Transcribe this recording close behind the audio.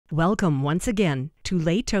Welcome once again to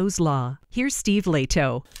Lehto's Law. Here's Steve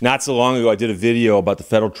Lehto. Not so long ago, I did a video about the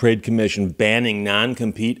Federal Trade Commission banning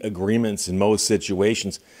non-compete agreements in most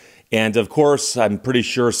situations. And of course, I'm pretty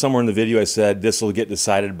sure somewhere in the video I said this will get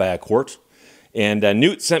decided by a court. And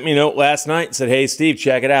Newt sent me a note last night and said, hey, Steve,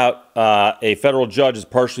 check it out. A federal judge has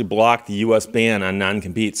partially blocked the U.S. ban on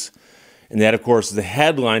non-competes. And that, of course, is the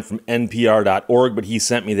headline from NPR.org. But he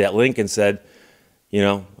sent me that link and said, you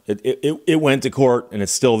know, it went to court and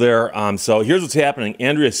it's still there. So here's what's happening.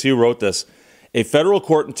 Andrea Sue wrote this. A federal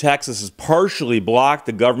court in Texas has partially blocked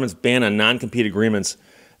the government's ban on non-compete agreements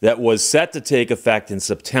that was set to take effect in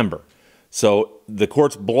September. So the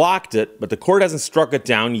court's blocked it, but the court hasn't struck it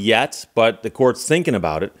down yet, but the court's thinking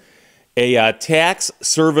about it. A tax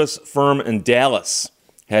service firm in Dallas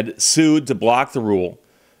had sued to block the rule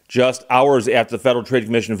just hours after the Federal Trade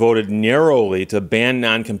Commission voted narrowly to ban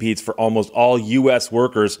non-competes for almost all U.S.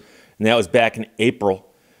 workers, and that was back in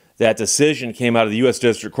April. That decision came out of the U.S.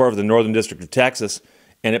 District Court of the Northern District of Texas,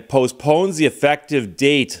 and it postpones the effective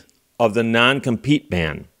date of the non-compete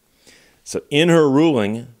ban. So in her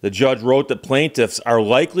ruling, the judge wrote that plaintiffs are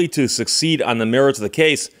likely to succeed on the merits of the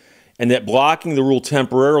case and that blocking the rule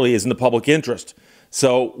temporarily is in the public interest.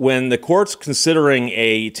 So when the court's considering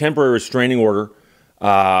a temporary restraining order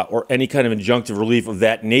or any kind of injunctive relief of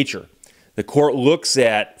that nature, the court looks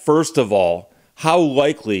at, first of all, how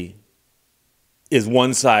likely is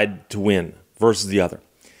one side to win versus the other.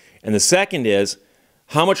 And the second is,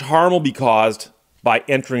 how much harm will be caused by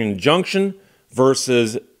entering an injunction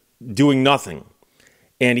versus doing nothing.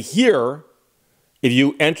 And here, if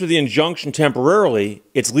you enter the injunction temporarily,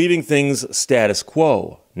 it's leaving things status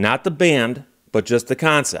quo. Not the ban, but just the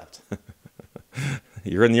concept.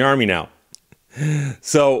 You're in the Army now.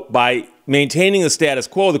 So by maintaining the status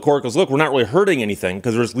quo, the court goes, look, we're not really hurting anything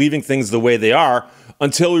because we're just leaving things the way they are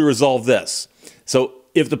until we resolve this. So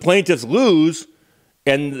if the plaintiffs lose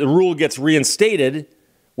and the rule gets reinstated,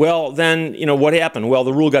 well, then, you know, what happened? Well,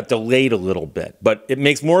 the rule got delayed a little bit. But it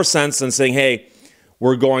makes more sense than saying, hey,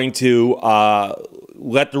 we're going to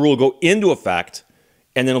let the rule go into effect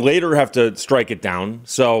and then later have to strike it down.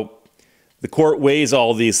 So the court weighs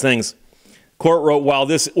all these things. Court wrote, while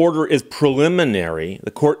this order is preliminary,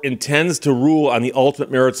 the court intends to rule on the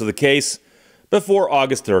ultimate merits of the case before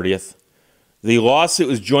August 30th. The lawsuit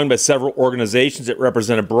was joined by several organizations that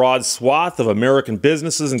represent a broad swath of American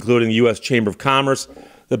businesses, including the U.S. Chamber of Commerce,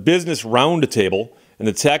 the Business Roundtable, and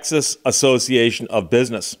the Texas Association of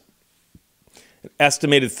Business. An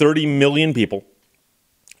estimated 30 million people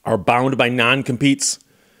are bound by non-competes.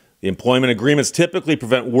 The employment agreements typically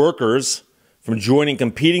prevent workers from joining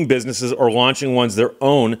competing businesses or launching ones their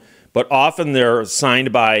own, but often they're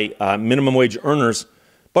signed by minimum wage earners,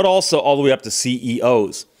 but also all the way up to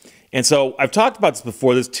CEOs. And so I've talked about this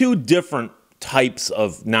before. There's two different types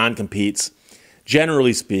of non-competes,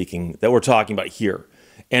 generally speaking, that we're talking about here.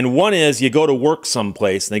 And one is you go to work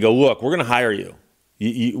someplace and they go, look, we're going to hire you.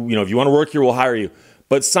 You know, if you want to work here, we'll hire you.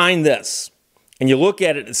 But sign this. And you look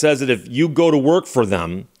at it, it says that if you go to work for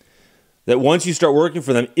them, that once you start working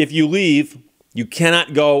for them, if you leave, you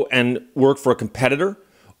cannot go and work for a competitor,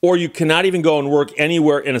 or you cannot even go and work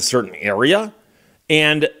anywhere in a certain area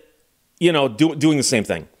and, you know, doing the same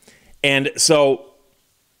thing. And so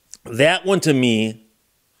that one to me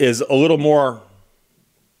is a little more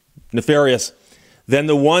nefarious than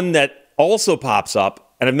the one that also pops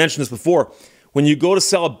up, and I've mentioned this before, when you go to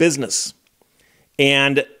sell a business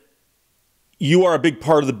and you are a big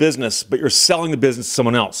part of the business, but you're selling the business to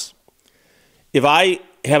someone else. If I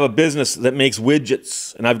have a business that makes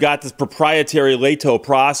widgets and I've got this proprietary Lehto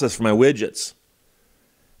process for my widgets,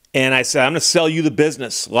 and I say, I'm going to sell you the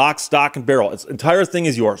business, lock, stock, and barrel. The entire thing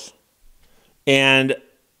is yours. And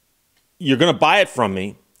you're going to buy it from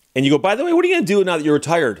me. And you go, by the way, what are you going to do now that you're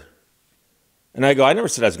retired? And I go, I never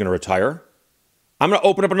said I was going to retire. I'm going to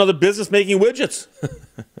open up another business making widgets.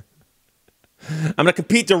 I'm going to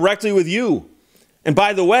compete directly with you. And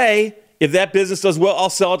by the way, if that business does well,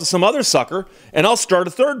 I'll sell it to some other sucker, and I'll start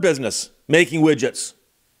a third business making widgets.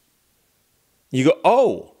 You go,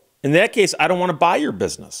 oh, in that case, I don't want to buy your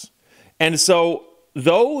business. And so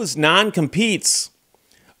those non-competes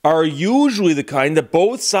are usually the kind that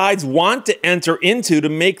both sides want to enter into to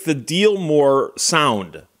make the deal more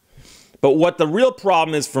sound. But what the real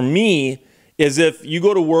problem is for me is if you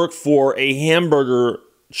go to work for a hamburger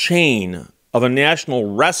chain of a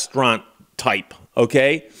national restaurant type,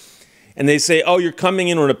 okay? And they say, oh, you're coming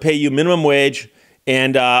in, we're going to pay you minimum wage,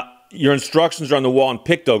 and your instructions are on the wall in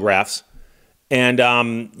pictographs,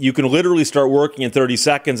 and you can literally start working in 30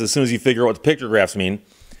 seconds as soon as you figure out what the pictographs mean.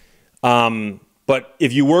 But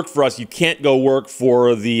if you work for us, you can't go work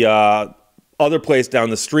for the other place down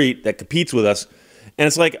the street that competes with us. And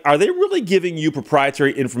it's like, are they really giving you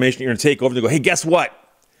proprietary information you're going to take over? They go, hey, guess what?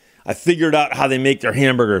 I figured out how they make their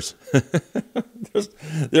hamburgers.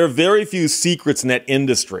 There are very few secrets in that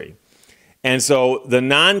industry. And so the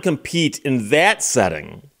non-compete in that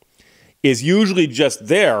setting is usually just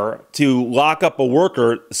there to lock up a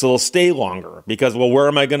worker so they'll stay longer because, well, where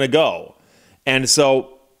am I going to go? And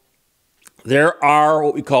so there are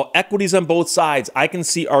what we call equities on both sides. I can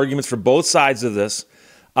see arguments for both sides of this.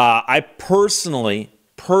 I personally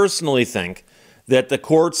think that the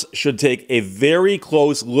courts should take a very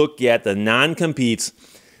close look at the non-competes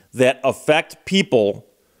that affect people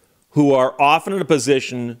who are often in a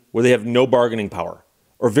position where they have no bargaining power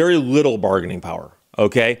or very little bargaining power,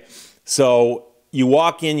 okay? So you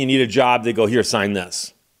walk in, you need a job, they go, here, sign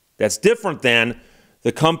this. That's different than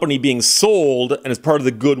the company being sold, and as part of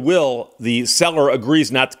the goodwill, the seller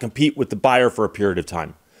agrees not to compete with the buyer for a period of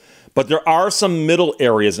time. But there are some middle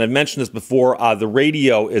areas, and I've mentioned this before. The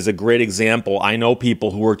radio is a great example. I know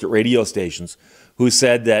people who worked at radio stations who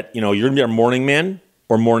said that, you're going to be our morning man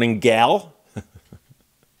or morning gal.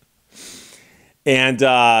 And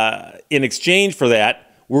in exchange for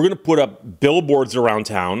that, we're going to put up billboards around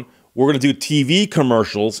town. We're going to do TV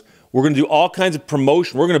commercials. We're going to do all kinds of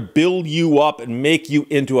promotion. We're going to build you up and make you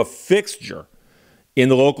into a fixture in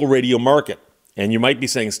the local radio market. And you might be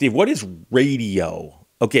saying, Steve, what is radio?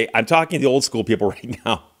 Okay, I'm talking to the old school people right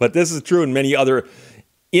now, but this is true in many other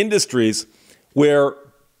industries where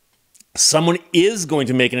someone is going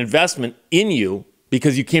to make an investment in you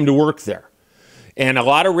because you came to work there. And a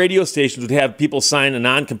lot of radio stations would have people sign a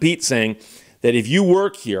non-compete saying that if you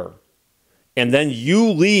work here and then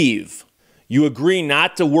you leave, you agree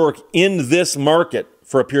not to work in this market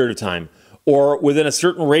for a period of time or within a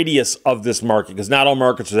certain radius of this market, because not all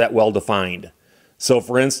markets are that well defined. So,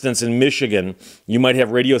 for instance, in Michigan, you might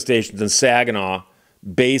have radio stations in Saginaw,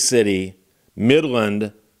 Bay City,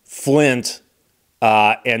 Midland, Flint,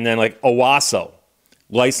 and then like Owasso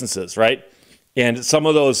licenses, right? And some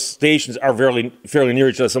of those stations are fairly near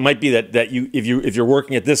each other. So it might be that you, if you're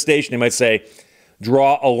working at this station, they might say,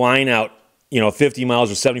 draw a line out, 50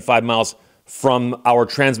 miles or 75 miles from our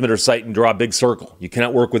transmitter site and draw a big circle. You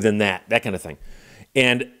cannot work within that kind of thing.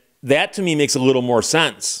 And that to me makes a little more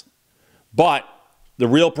sense. But the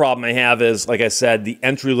real problem I have is, like I said, the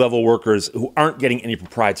entry-level workers who aren't getting any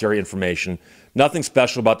proprietary information, nothing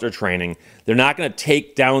special about their training. They're not going to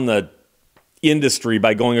take down the industry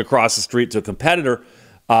by going across the street to a competitor.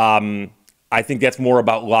 I think that's more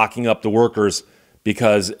about locking up the workers,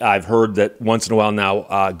 because I've heard that once in a while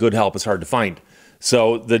now, good help is hard to find.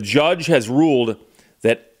 So the judge has ruled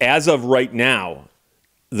that as of right now,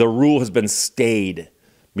 the rule has been stayed,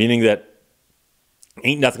 meaning that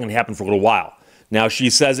ain't nothing going to happen for a little while. Now, she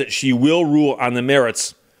says that she will rule on the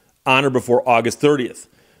merits on or before August 30th,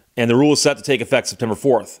 and the rule is set to take effect September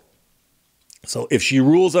 4th. So if she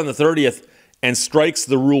rules on the 30th and strikes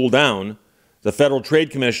the rule down, the Federal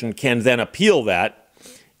Trade Commission can then appeal that,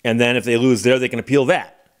 and then if they lose there, they can appeal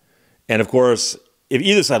that. And of course, if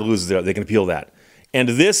either side loses there, they can appeal that. And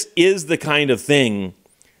this is the kind of thing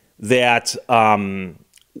that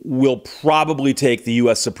will probably take the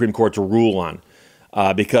U.S. Supreme Court to rule on,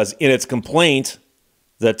 because in its complaint,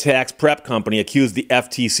 the tax prep company accused the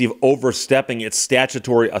FTC of overstepping its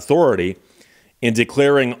statutory authority in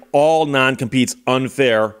declaring all non-competes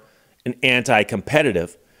unfair and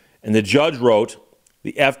anti-competitive. And the judge wrote,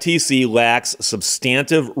 the FTC lacks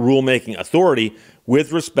substantive rulemaking authority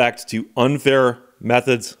with respect to unfair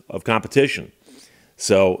methods of competition.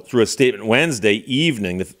 So through a statement Wednesday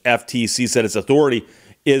evening, the FTC said its authority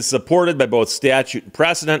is supported by both statute and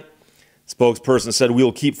precedent. Spokesperson said, we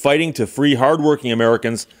will keep fighting to free hardworking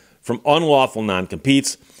Americans from unlawful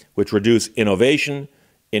non-competes, which reduce innovation,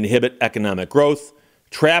 inhibit economic growth,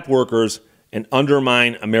 trap workers, and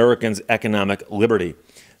undermine Americans' economic liberty.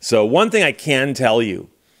 So one thing I can tell you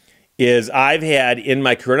is I've had in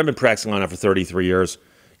my career, and I've been practicing on it for 33 years,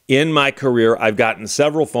 in my career, I've gotten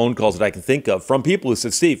several phone calls that I can think of from people who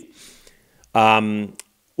said, Steve,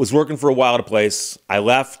 was working for a while at a place, I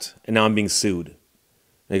left, and now I'm being sued.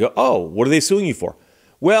 They go, oh, what are they suing you for?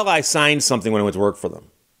 Well, I signed something when I went to work for them.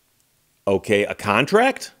 Okay, a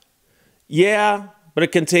contract? Yeah, but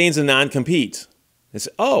it contains a non-compete. They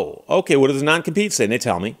say, oh, okay, what does a non-compete say? And they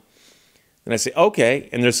tell me. And I say, okay,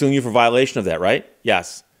 and they're suing you for violation of that, right?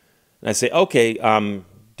 Yes. And I say, okay,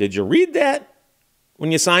 did you read that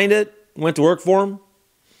when you signed it, went to work for them?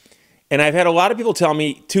 And I've had a lot of people tell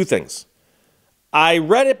me two things. I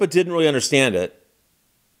read it but didn't really understand it,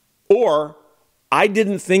 or I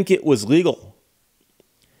didn't think it was legal.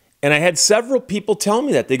 And I had several people tell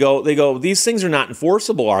me that. They go, these things are not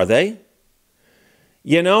enforceable, are they?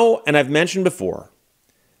 You know, and I've mentioned before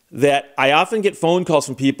that I often get phone calls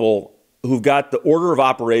from people who've got the order of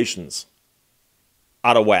operations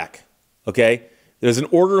out of whack, okay? There's an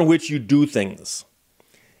order in which you do things.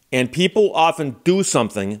 And people often do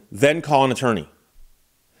something, then call an attorney.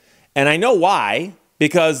 And I know why,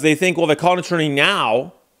 because they think, well, if I call an attorney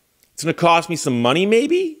now, it's going to cost me some money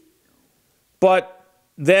maybe. But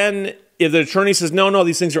then if the attorney says, no,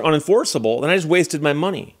 these things are unenforceable, then I just wasted my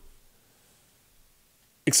money.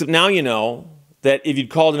 Except now you know that if you'd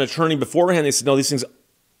called an attorney beforehand, they said, no, these things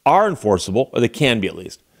are enforceable, or they can be at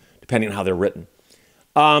least, depending on how they're written.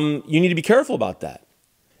 You need to be careful about that.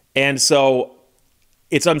 And so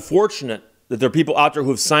it's unfortunate that there are people out there who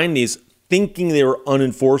have signed these thinking they were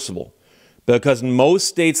unenforceable, because in most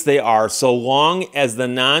states they are, so long as the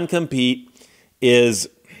non-compete is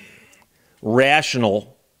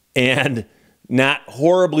rational and not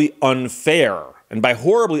horribly unfair. And by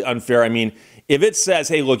horribly unfair, I mean, if it says,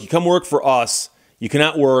 hey, look, you come work for us, you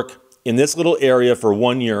cannot work in this little area for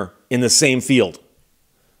 1 year in the same field.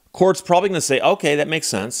 Court's probably going to say, okay, that makes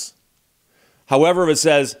sense. However, if it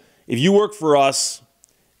says, if you work for us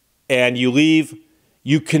and you leave,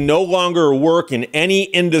 you can no longer work in any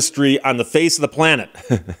industry on the face of the planet.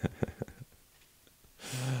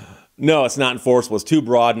 No, it's not enforceable. It's too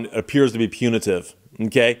broad and it appears to be punitive.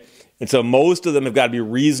 Okay? And so most of them have got to be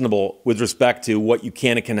reasonable with respect to what you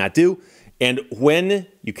can and cannot do, and when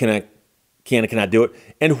you can and cannot do it,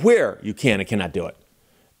 and where you can and cannot do it.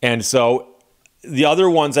 And so the other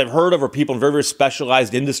ones I've heard of are people in very, very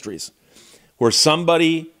specialized industries where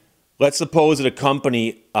somebody, let's suppose that a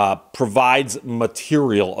company provides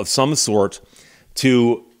material of some sort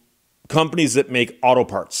to companies that make auto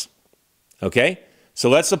parts. Okay? So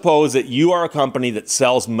let's suppose that you are a company that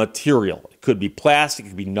sells material. It could be plastic, it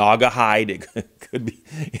could be naga hide,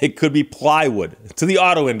 it could be plywood to the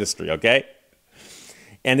auto industry, okay?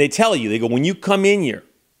 And they tell you, they go, when you come in here,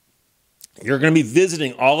 you're going to be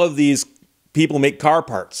visiting all of these people who make car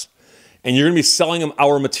parts, and you're going to be selling them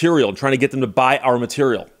our material and trying to get them to buy our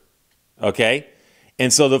material, okay?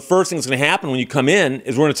 And so the first thing that's going to happen when you come in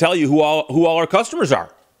is we're going to tell you who all our customers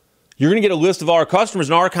are. You're going to get a list of all our customers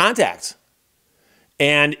and all our contacts.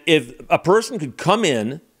 And if a person could come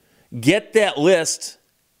in, get that list,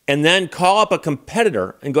 and then call up a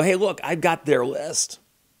competitor and go, hey, look, I've got their list.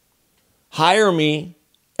 Hire me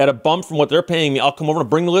at a bump from what they're paying me. I'll come over and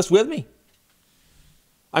bring the list with me.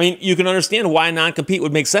 I mean, you can understand why a non-compete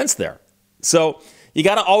would make sense there. So you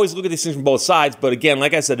got to always look at these things from both sides. But again,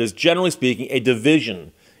 like I said, there's generally speaking a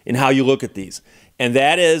division in how you look at these. And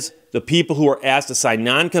that is the people who are asked to sign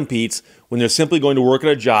non-competes when they're simply going to work at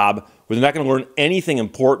a job where they're not going to learn anything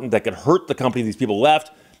important that could hurt the company these people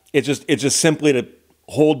left. It's just simply to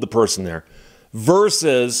hold the person there.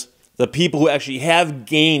 Versus the people who actually have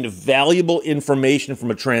gained valuable information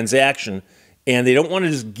from a transaction, and they don't want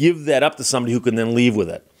to just give that up to somebody who can then leave with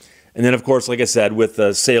it. And then, of course, like I said, with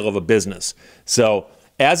the sale of a business. So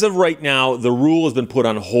as of right now, the rule has been put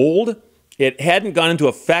on hold. It hadn't gone into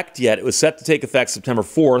effect yet. It was set to take effect September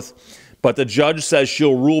 4th, but the judge says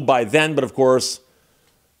she'll rule by then. But of course,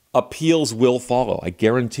 appeals will follow, I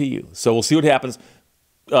guarantee you. So we'll see what happens.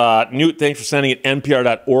 Newt, thanks for sending it.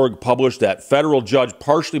 NPR.org published that federal judge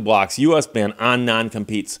partially blocks U.S. ban on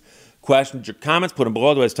non-competes. Questions or comments, put them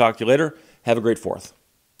below. Otherwise, talk to you later. Have a great 4th.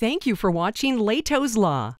 Thank you for watching Lehto's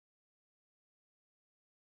Law.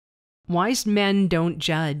 Wise men don't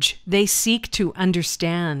judge. They seek to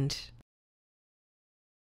understand.